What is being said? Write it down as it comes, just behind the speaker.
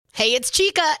Hey, it's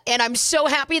Chica, and I'm so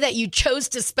happy that you chose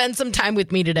to spend some time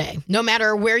with me today. No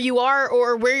matter where you are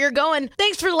or where you're going,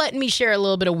 thanks for letting me share a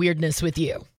little bit of weirdness with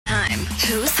you. Time.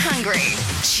 Who's hungry?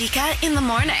 Chica in the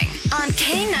morning on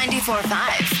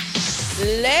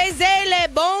K94.5. Laissez le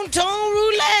bon temps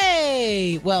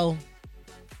rouler. Well,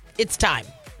 it's time.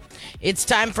 It's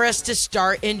time for us to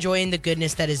start enjoying the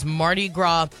goodness that is Mardi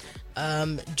Gras.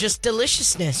 Just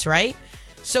deliciousness, right?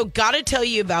 So gotta tell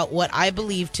you about what I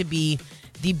believe to be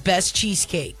the best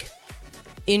cheesecake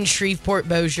in Shreveport,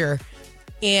 Bossier.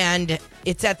 And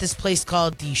it's at this place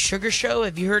called the Sugar Show.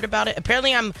 Have you heard about it?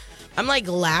 Apparently I'm like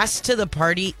last to the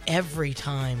party every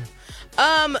time.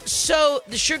 So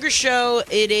the Sugar Show,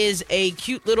 it is a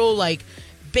cute little like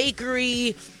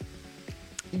bakery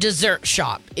dessert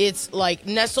shop. It's like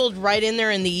nestled right in there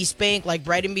in the East Bank, like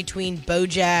right in between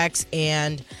Bojack's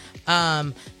and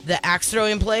the axe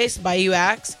throwing place, Bayou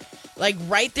Axe, like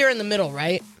right there in the middle,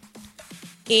 right?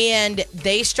 And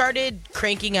they started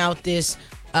cranking out this,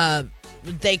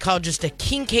 they call just a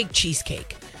king cake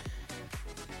cheesecake.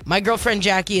 My girlfriend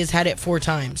Jackie has had it 4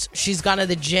 times. She's gone to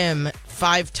the gym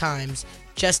 5 times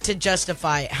just to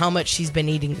justify how much she's been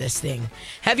eating this thing.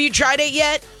 Have you tried it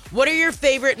yet? What are your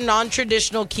favorite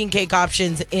non-traditional king cake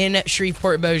options in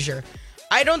Shreveport, Bossier?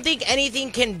 I don't think anything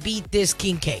can beat this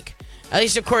king cake. At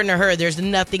least according to her, there's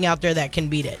nothing out there that can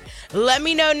beat it. Let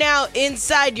me know now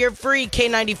inside your free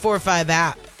K94.5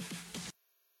 app.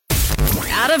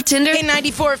 Out of Tinder.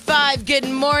 K94.5, good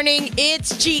morning.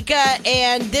 It's Chica,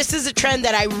 and this is a trend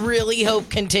that I really hope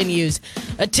continues.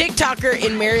 A TikToker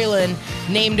in Maryland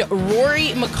named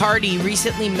Rory McCarty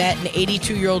recently met an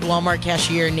 82-year-old Walmart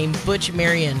cashier named Butch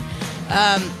Marion.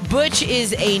 Butch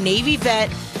is a Navy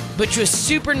vet. Butch was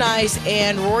super nice,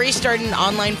 and Rory started an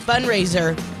online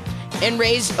fundraiser and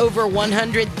raised over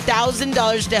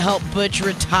 $100,000 to help Butch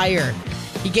retire.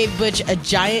 He gave Butch a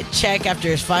giant check after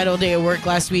his final day of work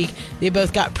last week. They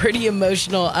both got pretty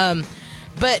emotional.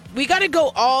 But we got to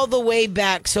go all the way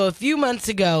back. So a few months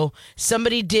ago,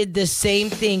 somebody did the same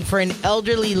thing for an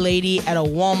elderly lady at a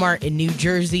Walmart in New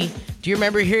Jersey. Do you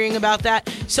remember hearing about that?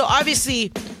 So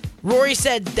obviously, Rory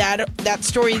said that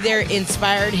story there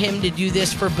inspired him to do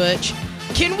this for Butch.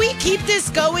 Can we keep this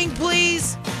going,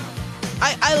 please?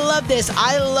 I love this.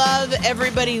 I love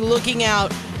everybody looking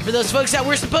out for those folks that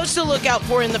we're supposed to look out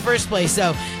for in the first place.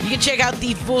 So you can check out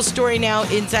the full story now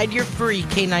inside your free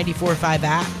K94.5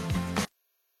 app.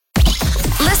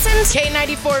 Listen.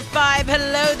 K94.5,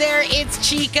 hello there. It's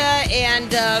Chica,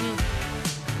 and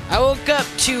I woke up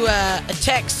to a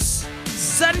text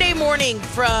Sunday morning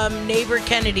from neighbor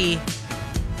Kennedy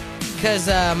because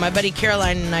my buddy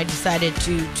Caroline and I decided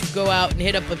to go out and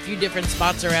hit up a few different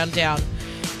spots around town.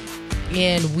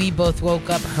 And we both woke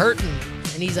up hurting.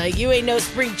 And he's like, you ain't no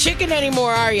spring chicken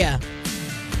anymore, are ya?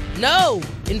 No.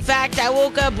 In fact, I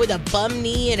woke up with a bum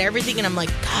knee and everything, and I'm like,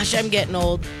 gosh, I'm getting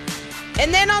old.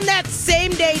 And then on that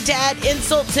same day, to add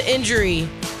insult to injury,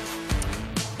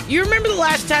 you remember the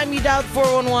last time you dialed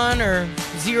 411 or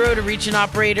 0 to reach an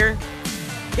operator?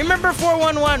 You remember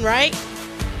 411, right?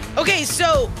 Okay,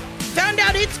 so found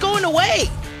out it's going away.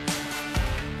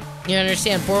 You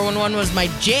understand, 411 was my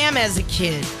jam as a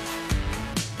kid.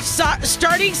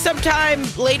 Starting sometime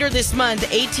later this month,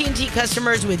 AT&T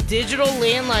customers with digital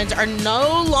landlines are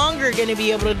no longer going to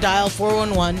be able to dial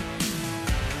 411.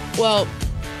 Well,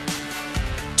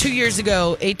 2 years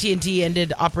ago, AT&T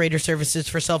ended operator services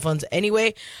for cell phones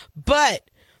anyway, but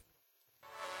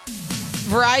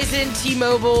Verizon,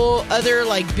 T-Mobile, other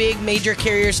like big major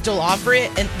carriers still offer it,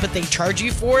 but they charge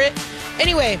you for it.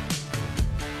 Anyway,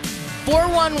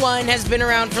 411 has been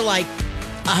around for like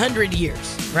 100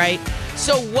 years, right?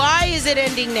 So why is it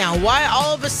ending now? Why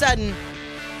all of a sudden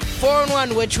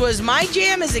 411, which was my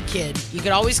jam as a kid, you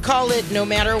could always call it no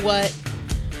matter what.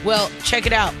 Well, check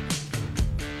it out.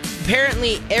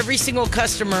 Apparently, every single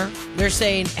customer, they're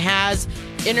saying, has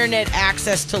internet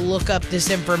access to look up this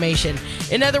information.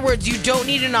 In other words, you don't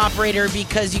need an operator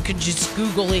because you can just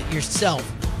Google it yourself.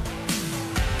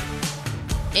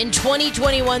 In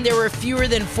 2021, there were fewer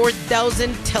than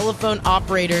 4,000 telephone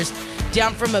operators,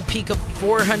 down from a peak of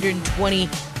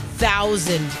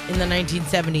 420,000 in the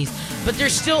 1970s. But there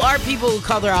still are people who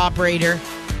call their operator.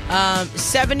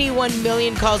 71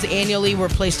 million calls annually were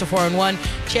placed to 411.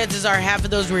 Chances are half of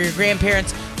those were your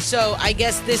grandparents. So I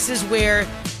guess this is where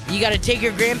you got to take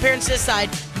your grandparents aside,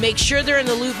 make sure they're in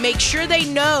the loop, make sure they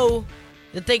know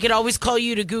that they could always call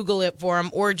you to Google it for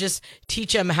them, or just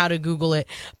teach them how to Google it.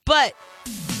 But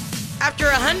after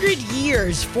 100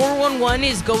 years, 411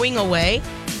 is going away.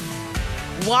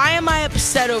 Why am I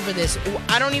upset over this?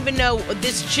 I don't even know.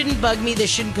 This shouldn't bug me.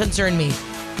 This shouldn't concern me.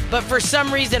 But for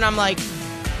some reason, I'm like,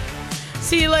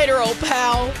 see you later, old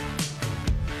pal.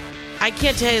 I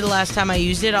can't tell you the last time I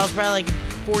used it. I was probably like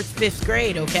 4th, 5th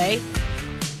grade, okay?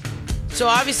 So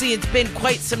obviously it's been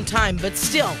quite some time, but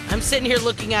still, I'm sitting here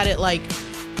looking at it like,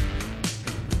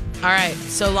 all right,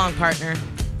 so long, partner.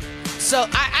 So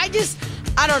I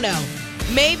don't know.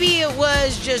 Maybe it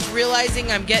was just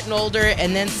realizing I'm getting older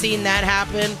and then seeing that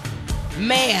happen.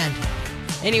 Man.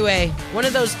 Anyway, one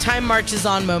of those time marches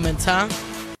on moments, huh?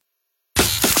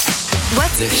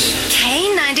 What's this?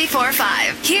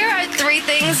 K94.5. Here are 3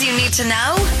 things you need to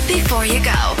know before you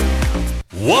go.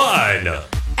 1.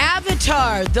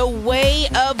 Avatar, The Way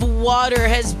of Water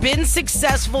has been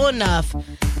successful enough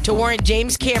to warrant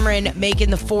James Cameron making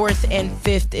the 4th and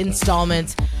 5th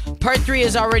installments. Part 3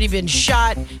 has already been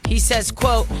shot. He says,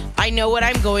 quote, I know what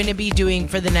I'm going to be doing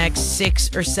for the next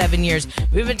 6 or 7 years.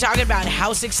 We've been talking about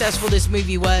how successful this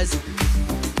movie was.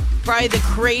 Probably the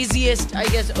craziest, I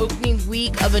guess, opening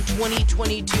week of a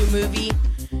 2022 movie.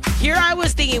 Here I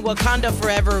was thinking Wakanda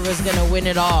Forever was going to win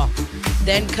it all.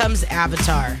 Then comes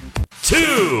Avatar.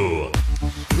 2.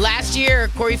 Last year,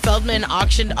 Corey Feldman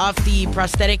auctioned off the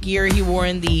prosthetic gear he wore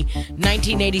in the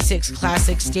 1986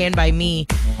 classic Stand By Me.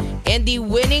 And the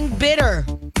winning bidder,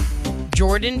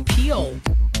 Jordan Peele.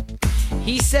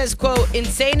 He says, quote, in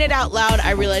saying it out loud,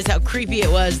 I realized how creepy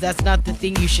it was. That's not the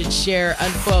thing you should share,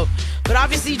 unquote. But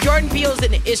obviously, Jordan Peele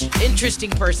is an interesting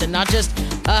person, not just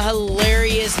a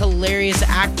hilarious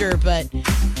actor, but,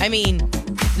 I mean,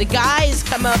 the guy has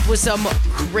come up with some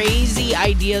crazy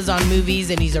ideas on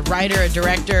movies, and he's a writer, a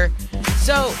director.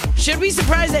 So, should we be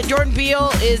surprised that Jordan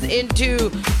Peele is into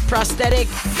prosthetic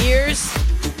ears?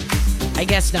 I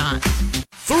guess not.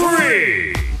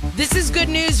 3. This is good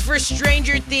news for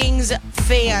Stranger Things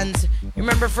fans.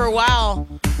 Remember, for a while,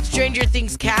 Stranger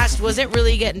Things cast wasn't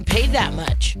really getting paid that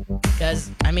much.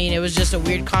 Because, I mean, it was just a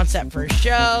weird concept for a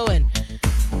show. And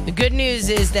the good news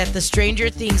is that the Stranger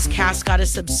Things cast got a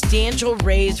substantial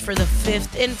raise for the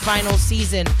 5th and final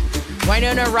season.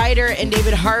 Winona Ryder and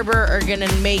David Harbour are going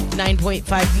to make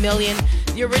 $9.5 million.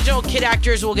 The original kid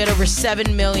actors will get over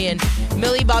 $7 million.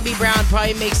 Millie Bobby Brown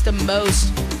probably makes the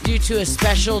most due to a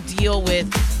special deal with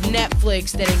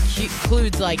Netflix that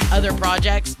includes like other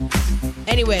projects.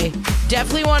 Anyway,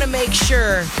 definitely want to make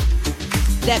sure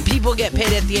that people get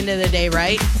paid at the end of the day,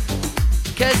 right?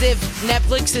 Because if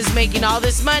Netflix is making all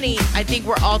this money, I think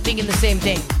we're all thinking the same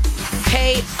thing.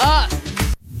 Pay up.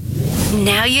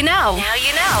 Now you know. Now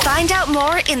you know. Find out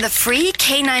more in the free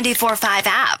K94.5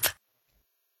 app.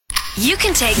 You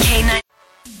can take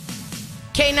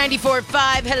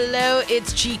K94.5. Hello,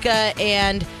 it's Chica,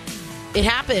 and it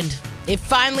happened. It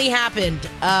finally happened.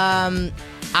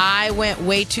 I went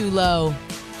way too low,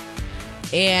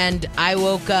 and I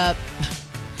woke up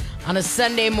on a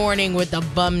Sunday morning with a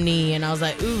bum knee, and I was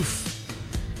like, oof.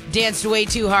 Danced way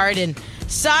too hard, and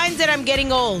signs that I'm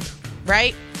getting old,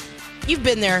 right? You've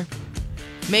been there.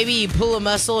 Maybe you pull a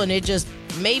muscle, and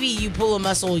maybe you pull a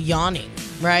muscle yawning,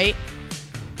 right?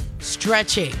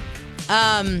 Stretching.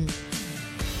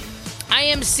 I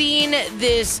am seeing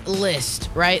this list,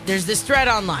 right? There's this thread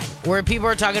online where people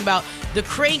are talking about the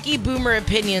cranky boomer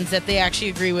opinions that they actually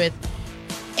agree with.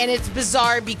 And it's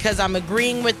bizarre because I'm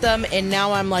agreeing with them, and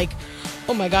now I'm like,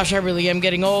 oh my gosh, I really am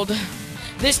getting old.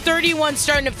 This 31's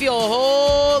starting to feel a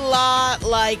whole lot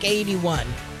like 81.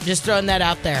 Just throwing that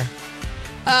out there.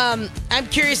 I'm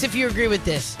curious if you agree with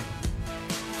this.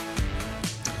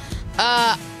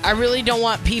 I really don't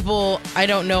want people I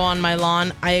don't know on my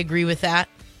lawn. I agree with that.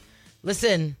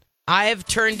 Listen, I have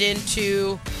turned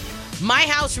into... My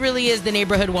house really is the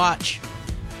neighborhood watch.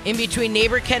 In between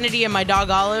neighbor Kennedy and my dog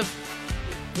Olive,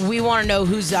 we want to know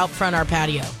who's out front our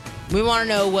patio. We want to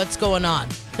know what's going on.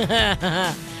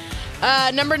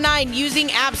 Number 9, using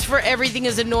apps for everything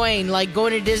is annoying, like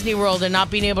going to Disney World and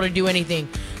not being able to do anything.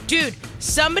 Dude,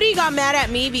 somebody got mad at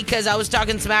me because I was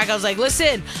talking smack. I was like,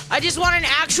 listen, I just want an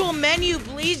actual menu.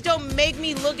 Please don't make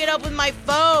me look it up with my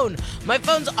phone. My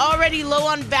phone's already low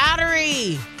on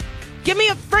battery. Give me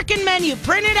a freaking menu.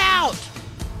 Print it out.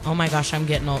 Oh my gosh, I'm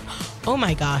getting old. Oh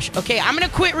my gosh. Okay, I'm going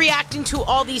to quit reacting to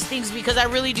all these things because I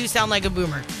really do sound like a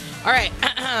boomer. All right.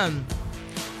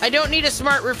 I don't need a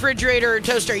smart refrigerator or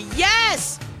toaster.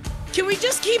 Yes! Can we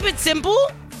just keep it simple?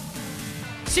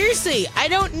 Seriously, I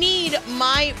don't need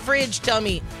my fridge tell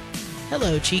me,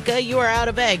 hello, Chica, you are out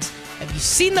of eggs. Have you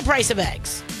seen the price of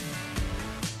eggs?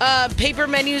 Paper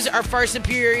menus are far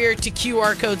superior to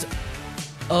QR codes.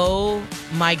 Oh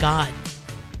my God.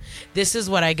 This is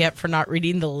what I get for not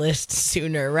reading the list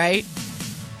sooner, right?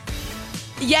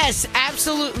 Yes,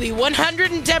 absolutely.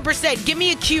 110%. Give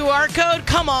me a QR code.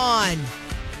 Come on.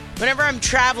 Whenever I'm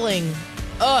traveling,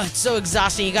 oh, it's so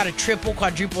exhausting. You got to triple,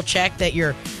 quadruple check that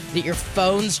your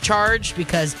phone's charged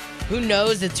because Who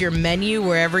knows? It's your menu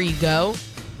wherever you go.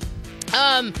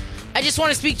 I just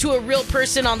want to speak to a real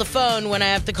person on the phone when I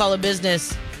have to call a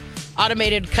business.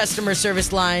 Automated customer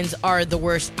service lines are the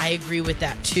worst. I agree with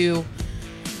that too.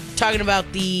 Talking about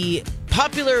the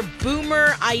popular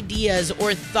boomer ideas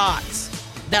or thoughts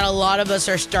that a lot of us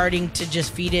are starting to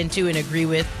just feed into and agree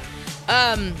with.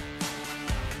 I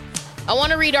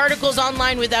want to read articles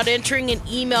online without entering an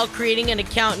email, creating an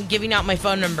account, and giving out my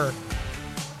phone number.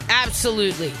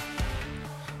 Absolutely.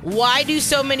 Why do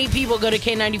so many people go to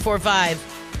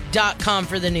K945.com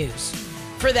for the news?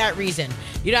 For that reason.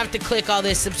 You don't have to click all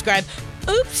this, subscribe.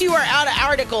 Oops, you are out of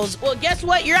articles. Well, guess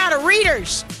what? You're out of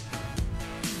readers.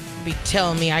 Be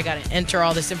telling me I got to enter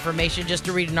all this information just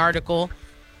to read an article.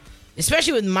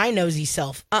 Especially with my nosy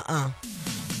self. I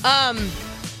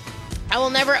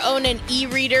will never own an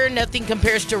e-reader. Nothing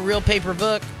compares to a real paper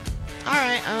book. All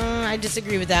right, I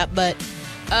disagree with that, but...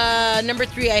 number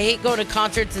 3, I hate going to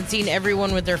concerts and seeing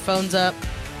everyone with their phones up.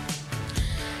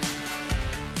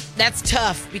 That's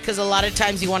tough because a lot of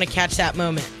times you want to catch that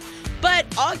moment. But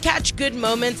I'll catch good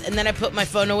moments and then I put my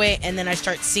phone away and then I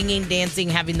start singing, dancing,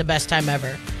 having the best time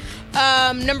ever.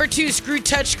 Number 2, screw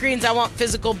touchscreens. I want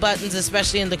physical buttons,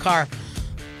 especially in the car.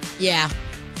 Yeah.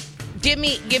 Give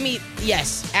me,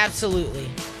 yes, absolutely.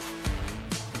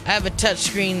 I have a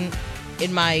touchscreen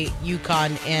in my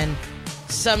Yukon and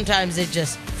sometimes it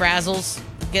just frazzles,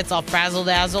 gets all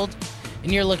frazzle-dazzled,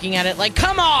 and you're looking at it like,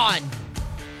 come on!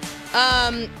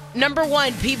 Number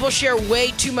 1, people share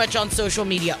way too much on social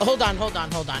media. Hold on.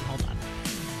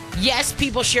 Yes,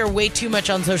 people share way too much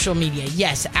on social media.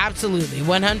 Yes, absolutely,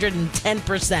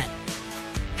 110%.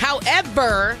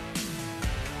 However,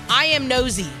 I am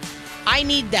nosy. I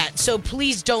need that, so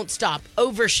please don't stop.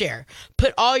 Overshare.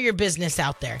 Put all your business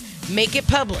out there. Make it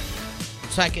public.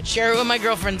 So I could share it with my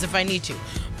girlfriends if I need to.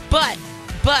 But,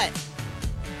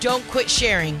 don't quit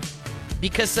sharing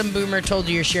because some boomer told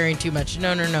you you're sharing too much.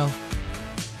 No.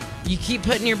 You keep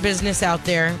putting your business out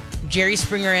there. Jerry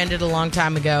Springer ended a long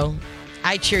time ago.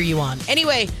 I cheer you on.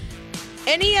 Anyway,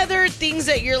 any other things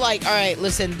that you're like, all right,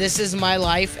 listen, this is my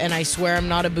life and I swear I'm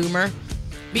not a boomer?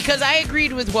 Because I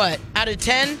agreed with what? Out of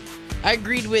 10, I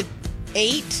agreed with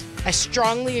 8. I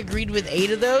strongly agreed with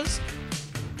 8 of those.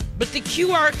 But the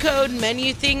QR code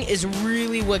menu thing is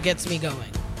really what gets me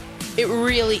going. It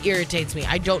really irritates me.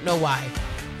 I don't know why.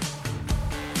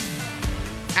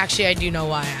 Actually, I do know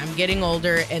why. I'm getting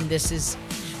older, and this is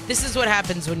what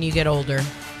happens when you get older.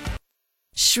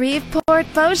 Shreveport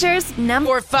Bossier's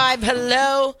number 5.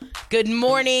 Hello. Good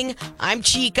morning. I'm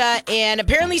Chica, and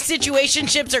apparently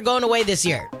situationships are going away this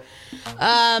year.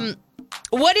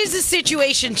 What is a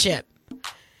situationship?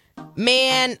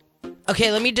 Man...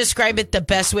 Okay, let me describe it the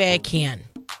best way I can.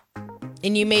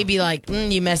 And you may be like,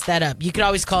 you messed that up. You could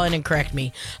always call in and correct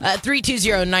me.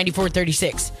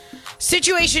 320-9436.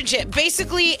 Situationship.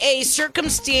 Basically a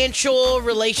circumstantial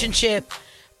relationship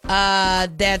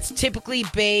that's typically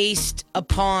based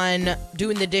upon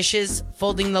doing the dishes,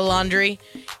 folding the laundry,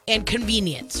 and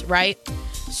convenience, right?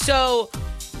 So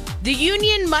the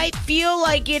union might feel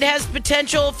like it has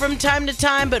potential from time to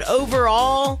time, but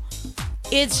overall,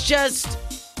 it's just...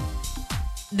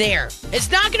 there.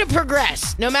 It's not going to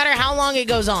progress no matter how long it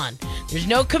goes on. There's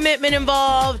no commitment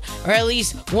involved, or at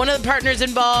least one of the partners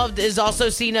involved is also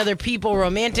seeing other people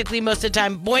romantically most of the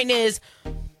time. Point is,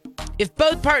 if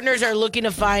both partners are looking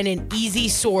to find an easy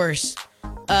source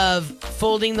of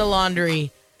folding the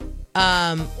laundry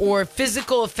or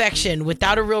physical affection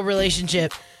without a real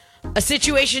relationship, a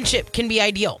situationship can be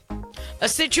ideal. A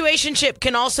situationship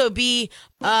can also be,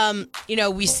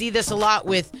 we see this a lot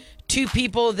with two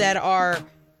people that are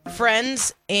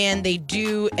friends and they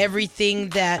do everything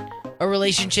that a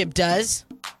relationship does,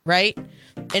 right?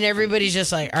 And everybody's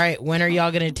just like, all right, when are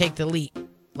y'all going to take the leap? A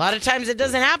lot of times it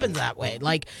doesn't happen that way.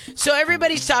 So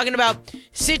everybody's talking about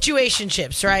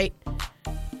situationships, right?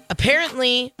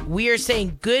 Apparently, we are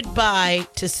saying goodbye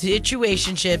to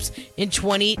situationships in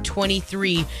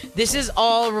 2023. This is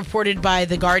all reported by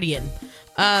The Guardian.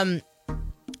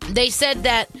 They said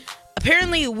that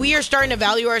apparently we are starting to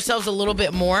value ourselves a little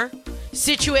bit more.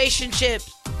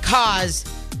 Situationships cause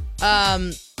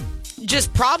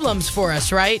just problems for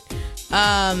us, right?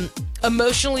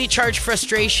 Emotionally charged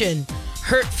frustration,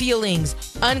 hurt feelings,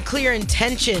 unclear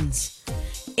intentions.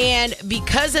 And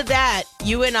because of that,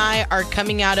 you and I are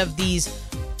coming out of these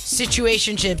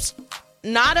situationships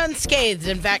not unscathed.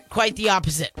 In fact, quite the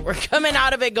opposite. We're coming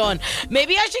out of it going,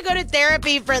 maybe I should go to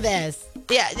therapy for this.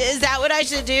 Yeah, is that what I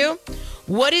should do?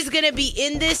 What is going to be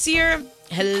in this year?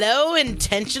 Hello,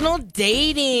 intentional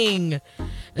dating.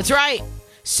 That's right.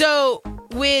 So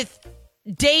with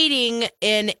dating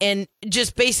and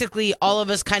just basically all of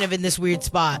us kind of in this weird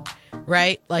spot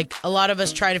right? Like a lot of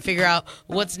us try to figure out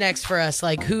what's next for us,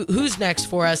 like who's next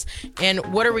for us,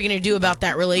 and what are we going to do about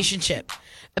that relationship.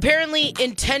 Apparently,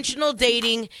 intentional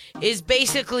dating is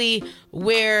basically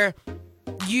where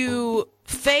you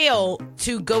fail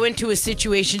to go into a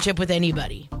situationship with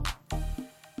anybody.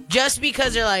 Just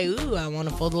because they're like, ooh, I want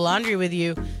to fold the laundry with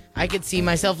you. I could see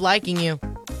myself liking you.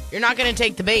 You're not going to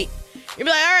take the bait. You'll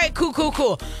be like, all right,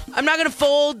 cool. I'm not going to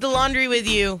fold the laundry with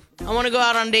you. I want to go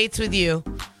out on dates with you.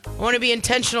 I want to be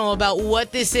intentional about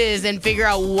what this is and figure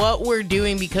out what we're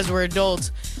doing because we're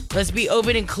adults. Let's be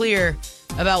open and clear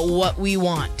about what we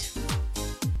want.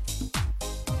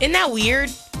 Isn't that weird?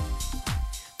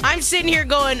 I'm sitting here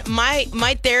going,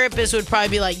 my therapist would probably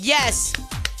be like, yes,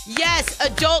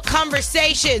 adult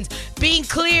conversations, being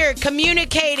clear,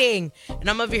 communicating. And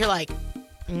I'm over here like,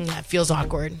 that feels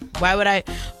awkward. Why would I?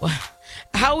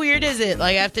 How weird is it?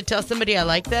 Like, I have to tell somebody I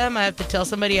like them. I have to tell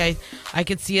somebody I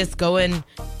could see us going,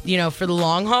 for the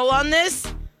long haul on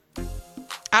this.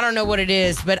 I don't know what it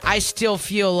is, but I still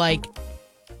feel like,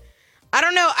 I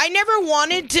don't know. I never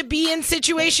wanted to be in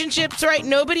situationships, right?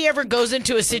 Nobody ever goes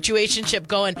into a situationship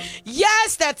going,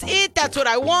 yes, that's it. That's what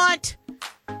I want.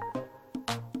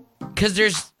 Because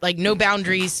there's like no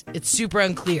boundaries. It's super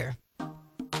unclear.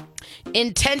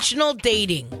 Intentional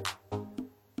dating.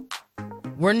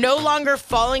 We're no longer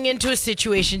falling into a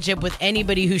situationship with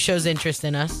anybody who shows interest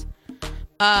in us.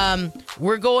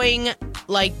 We're going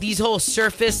like these whole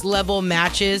surface level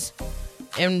matches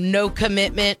and no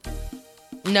commitment.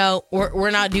 No, we're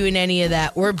not doing any of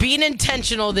that. We're being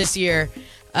intentional this year.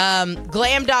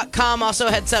 Glam.com also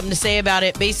had something to say about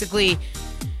it. Basically,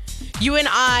 you and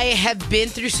I have been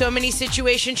through so many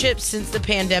situationships since the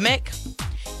pandemic,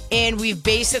 and we've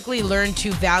basically learned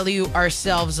to value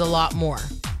ourselves a lot more.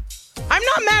 I'm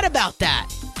not mad about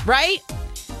that, right?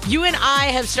 You and I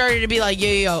have started to be like,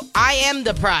 yo, I am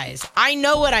the prize. I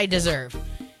know what I deserve.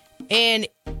 And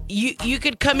you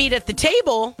could come eat at the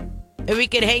table and we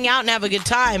could hang out and have a good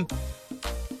time.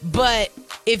 But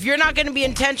if you're not going to be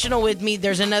intentional with me,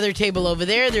 there's another table over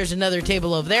there. There's another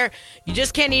table over there. You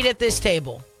just can't eat at this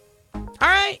table. All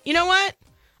right. You know what?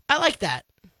 I like that.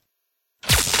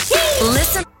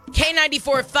 Listen.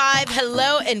 K94.5,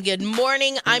 hello and good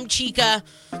morning. I'm Chica.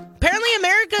 Apparently,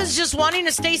 America is just wanting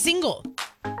to stay single.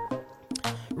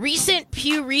 Recent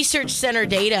Pew Research Center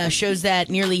data shows that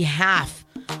nearly half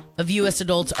of U.S.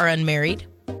 adults are unmarried.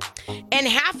 And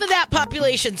half of that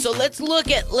population, so let's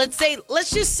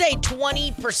just say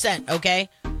 20%, okay?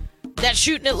 That's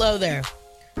shooting it low there.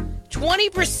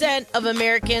 20% of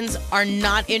Americans are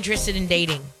not interested in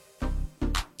dating.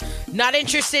 Not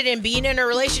interested in being in a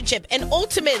relationship. And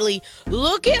ultimately,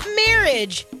 look at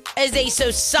marriage as a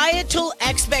societal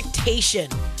expectation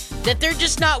that they're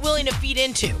just not willing to feed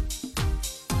into.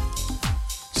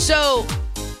 So,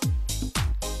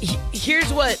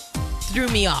 here's what threw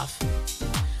me off.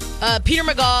 Peter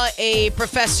McGaugh, a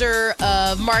professor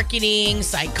of marketing,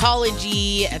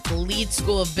 psychology at the Leeds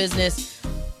School of Business,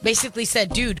 basically said,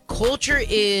 dude, culture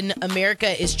in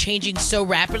America is changing so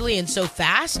rapidly and so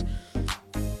fast.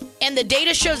 And the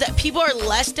data shows that people are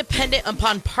less dependent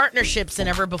upon partnerships than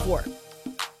ever before.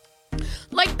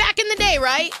 Like back in the day,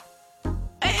 right?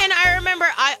 And I remember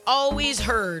I always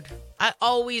heard,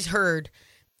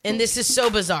 and this is so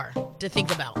bizarre to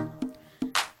think about,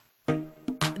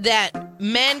 that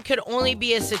men could only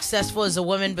be as successful as a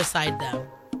woman beside them.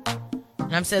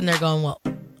 And I'm sitting there going, well,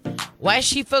 why is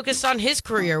she focused on his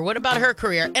career? What about her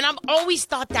career? And I've always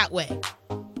thought that way.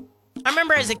 I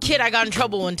remember as a kid, I got in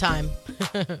trouble one time.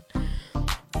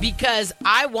 Because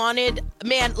I wanted,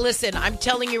 man, listen, I'm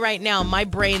telling you right now, my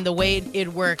brain, the way it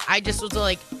worked, I just was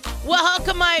like, well, how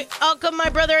come my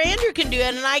brother Andrew can do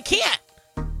it and I can't?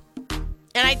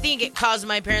 And I think it caused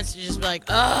my parents to just be like,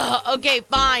 oh, okay,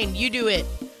 fine, you do it.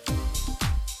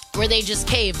 Where they just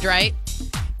caved, right?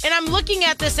 And I'm looking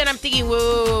at this and I'm thinking,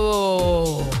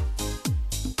 whoa.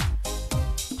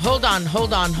 Hold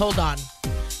on.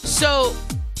 So,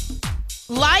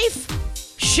 life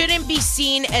shouldn't be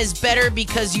seen as better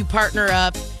because you partner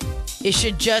up. It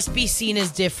should just be seen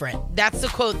as different. That's the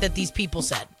quote that these people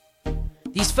said.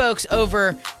 These folks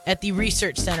over at the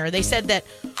research center, they said that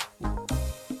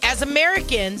as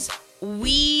Americans,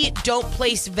 we don't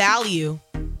place value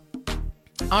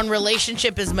on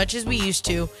relationship as much as we used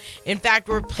to. In fact,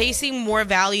 we're placing more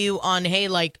value on, hey,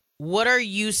 like, what are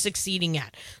you succeeding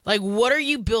at? Like, what are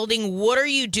you building? What are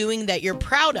you doing that you're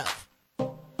proud of?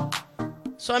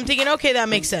 So I'm thinking, okay, that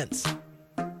makes sense.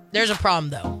 There's a problem,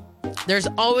 though. There's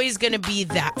always going to be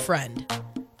that friend.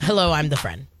 Hello, I'm the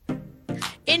friend.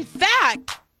 In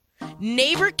fact,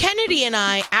 neighbor Kennedy and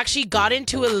I actually got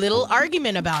into a little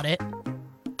argument about it.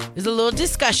 There's a little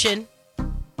discussion.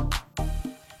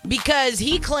 because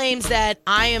he claims that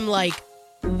I am like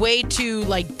way too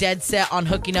like dead set on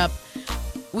hooking up.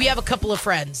 We have a couple of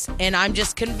friends, and I'm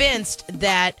just convinced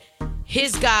that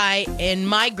his guy and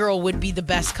my girl would be the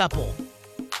best couple.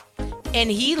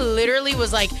 And he literally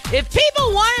was like, if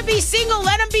people want to be single,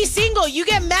 let them be single. You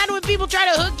get mad when people try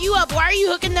to hook you up. Why are you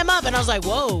hooking them up? And I was like,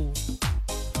 whoa.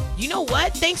 You know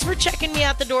what? Thanks for checking me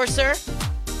out the door, sir.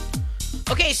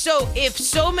 Okay, so if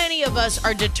so many of us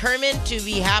are determined to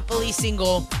be happily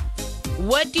single,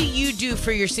 what do you do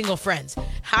for your single friends?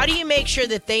 How do you make sure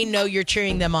that they know you're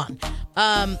cheering them on?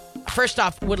 First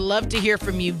off, would love to hear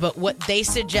from you, but what they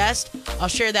suggest, I'll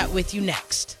share that with you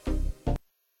next.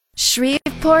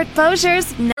 Shreveport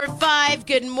Bossier's Number 5,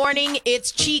 good morning.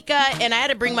 It's Chica, and I had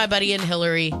to bring my buddy in,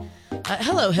 Hillary.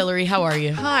 Hello, Hillary. How are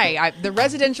you? Hi, the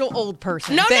residential old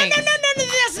person. No, Thanks. no.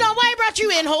 That's not why I brought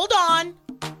you in. Hold on.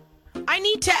 I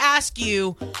need to ask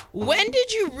you, when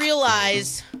did you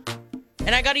realize,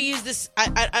 and I got to use this,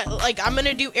 I'm going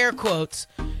to do air quotes,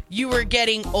 you were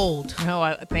getting old?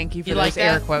 No, thank you for You those like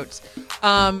air that? quotes.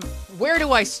 Where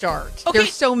do I start? Okay.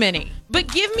 There's so many. But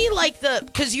give me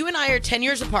because you and I are 10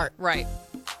 years apart. Right.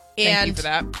 And Thank you for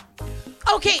that.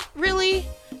 Okay, really?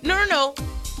 No.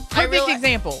 Perfect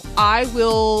example. I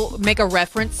will make a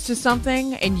reference to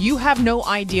something, and you have no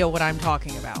idea what I'm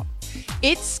talking about.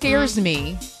 It scares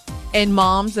me, and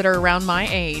moms that are around my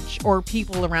age, or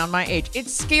people around my age, it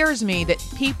scares me that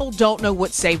people don't know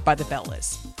what Saved by the Bell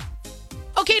is.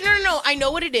 Okay, no. I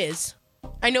know what it is.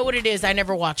 I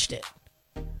never watched it.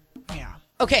 Yeah.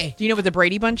 Okay. Do you know what the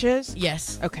Brady Bunch is?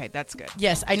 Yes. Okay, that's good.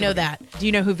 Yes, I know that. Do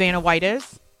you know who Vanna White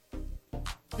is?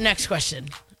 Next question.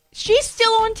 She's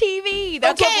still on TV.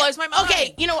 That's what blows my mind.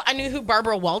 Okay, you know, I knew who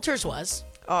Barbara Walters was.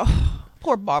 Oh,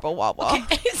 poor Barbara Wawa.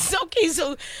 It's okay.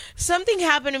 So something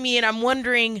happened to me, and I'm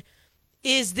wondering,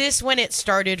 is this when it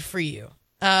started for you?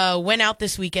 Went out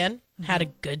this weekend, had a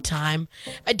good time.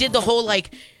 I did the whole,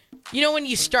 you know when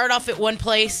you start off at one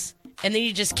place, and then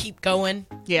you just keep going?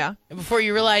 Yeah. And before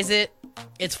you realize it,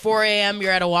 it's 4 a.m.,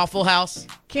 you're at a Waffle House.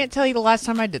 Can't tell you the last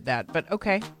time I did that, but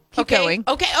okay. Keep going.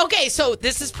 Okay, so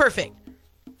this is perfect.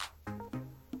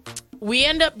 We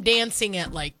end up dancing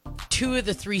at two of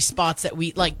the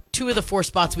 4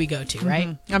 spots we go to,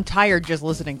 right? I'm tired just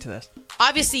listening to this.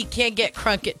 Obviously, you can't get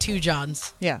crunk at Two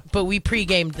Johns. Yeah. But we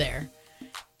pre-gamed there.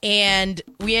 And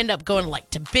we end up going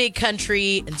to Big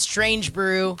Country and Strange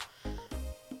Brew.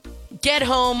 Get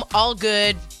home, all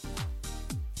good.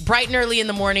 Bright and early in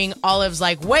the morning, Olive's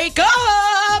like, wake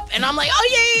up! And I'm like,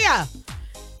 oh, yeah.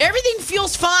 Everything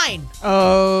feels fine.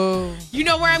 Oh. You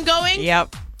know where I'm going?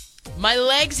 Yep. My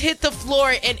legs hit the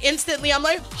floor, and instantly I'm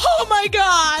like, oh my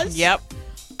gosh. Yep.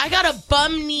 I got a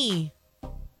bum knee.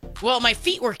 Well, my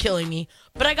feet were killing me,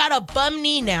 but I got a bum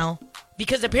knee now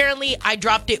because apparently I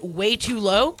dropped it way too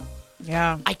low.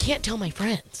 Yeah. I can't tell my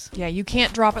friends. Yeah, you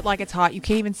can't drop it like it's hot. You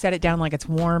can't even set it down like it's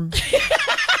warm.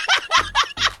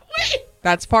 Wait.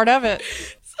 That's part of it.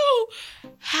 So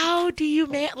how do you,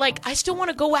 I still want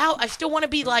to go out. I still want to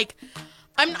be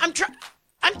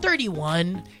I'm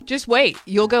 31. Just wait.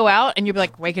 You'll go out and you'll be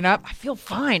like, waking up, I feel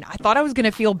fine. I thought I was going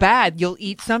to feel bad. You'll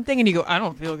eat something and you go, I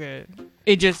don't feel good.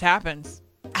 It just happens.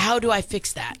 How do I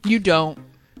fix that? You don't.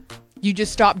 You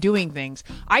just stop doing things.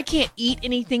 I can't eat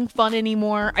anything fun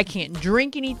anymore. I can't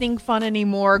drink anything fun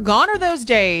anymore. Gone are those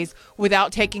days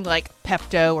without taking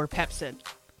Pepto or Pepsid.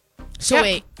 So Yep.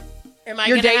 wait, am I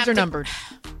Your gonna days have are to- numbered.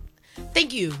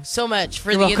 Thank you so much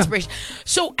for You're the welcome. inspiration.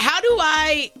 So how do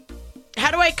I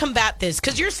combat this?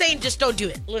 Because you're saying just don't do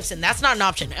it. Listen, that's not an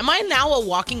option. Am I now a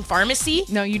walking pharmacy?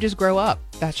 No, you just grow up.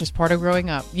 That's just part of growing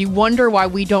up. You wonder why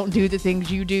we don't do the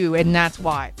things you do, and that's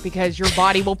why. Because your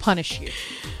body will punish you.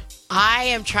 I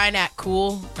am trying to act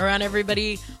cool around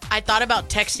everybody. I thought about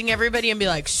texting everybody and be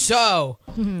like, so,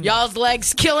 y'all's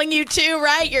legs killing you too,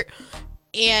 right?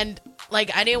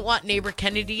 I didn't want neighbor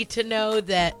Kennedy to know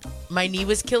that my knee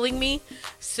was killing me.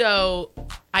 So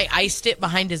I iced it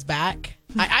behind his back.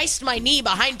 I iced my knee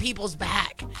behind people's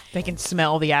back. They can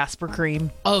smell the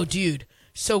Aspercream. Oh, dude.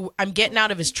 So I'm getting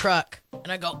out of his truck and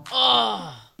I go,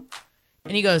 oh.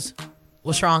 And he goes,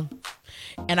 what's wrong?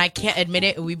 And I can't admit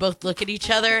it. We both look at each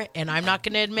other and I'm not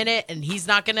going to admit it. And he's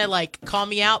not going to call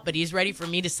me out, but he's ready for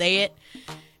me to say it.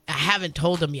 I haven't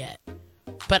told him yet.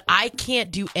 But I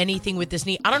can't do anything with this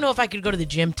knee. I don't know if I could go to the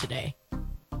gym today.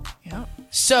 Yeah.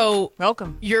 So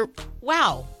Welcome.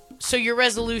 Wow. So your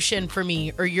resolution for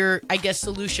me, or your, I guess,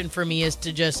 solution for me is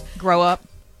to just Grow up.